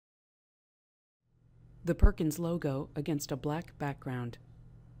The Perkins logo against a black background.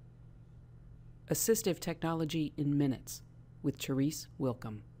 Assistive Technology in Minutes with Therese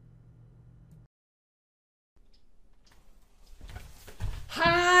Wilkham.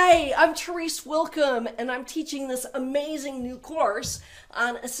 Hi, I'm Therese Wilkham, and I'm teaching this amazing new course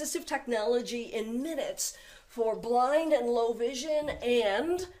on assistive technology in minutes for blind and low vision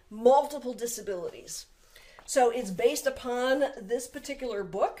and multiple disabilities. So it's based upon this particular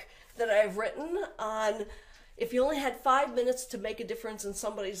book that I've written on if you only had 5 minutes to make a difference in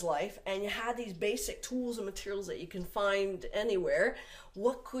somebody's life and you had these basic tools and materials that you can find anywhere,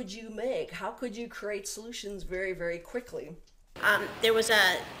 what could you make? How could you create solutions very, very quickly? There was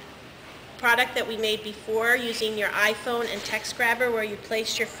a product that we made before using your iPhone and text grabber where you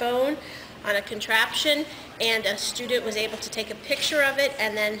placed your phone on a contraption and a student was able to take a picture of it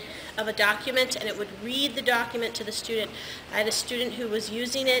and then of a document and it would read the document to the student. I had a student who was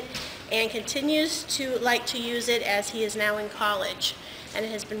using it and continues to like to use it as he is now in college, and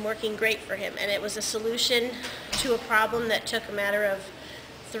it has been working great for him, and it was a solution to a problem that took a matter of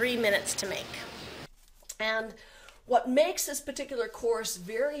 3 minutes to make. And what makes this particular course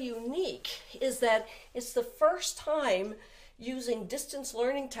very unique is that it's the first time using distance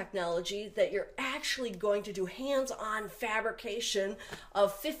learning technology that you're actually going to do hands-on fabrication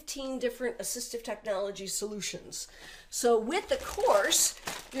of 15 different assistive technology solutions. So with the course,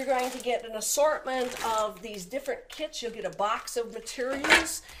 you're going to get an assortment of these different kits. You'll get a box of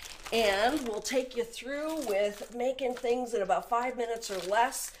materials, and we'll take you through with making things in about 5 minutes or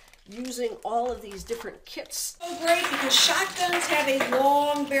less using all of these different kits. So great because shotguns have a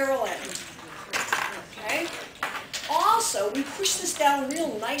long barrel end. Okay? Also, we push this down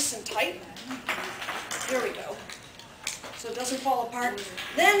real nice and tight. There we go. So it doesn't fall apart.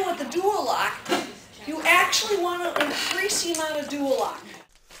 Then with the dual lock, you actually want to increase the amount of dual lock.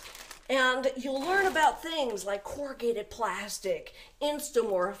 And you'll learn about things like corrugated plastic,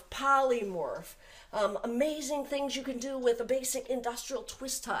 Instamorph, polymorph, amazing things you can do with a basic industrial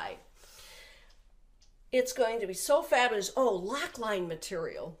twist tie. It's going to be so fabulous. Oh, lock line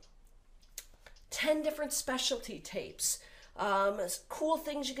material. 10 different specialty tapes, cool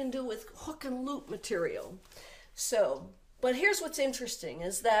things you can do with hook and loop material. So, but here's what's interesting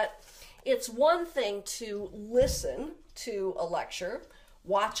is that it's one thing to listen to a lecture,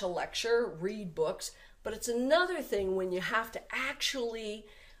 watch a lecture, read books, but it's another thing when you have to actually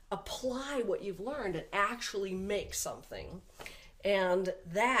apply what you've learned and actually make something. And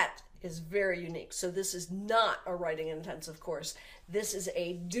that is very unique. So this is not a writing intensive course. This is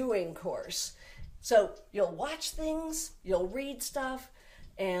a doing course. So you'll watch things, you'll read stuff,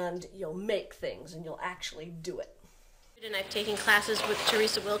 and you'll make things, and you'll actually do it. And I've taken classes with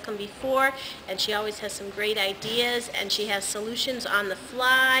Theresa Wilkham before, and she always has some great ideas, and she has solutions on the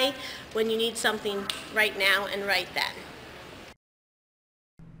fly when you need something right now and right then.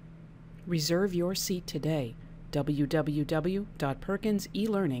 Reserve your seat today.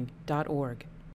 www.perkinselearning.org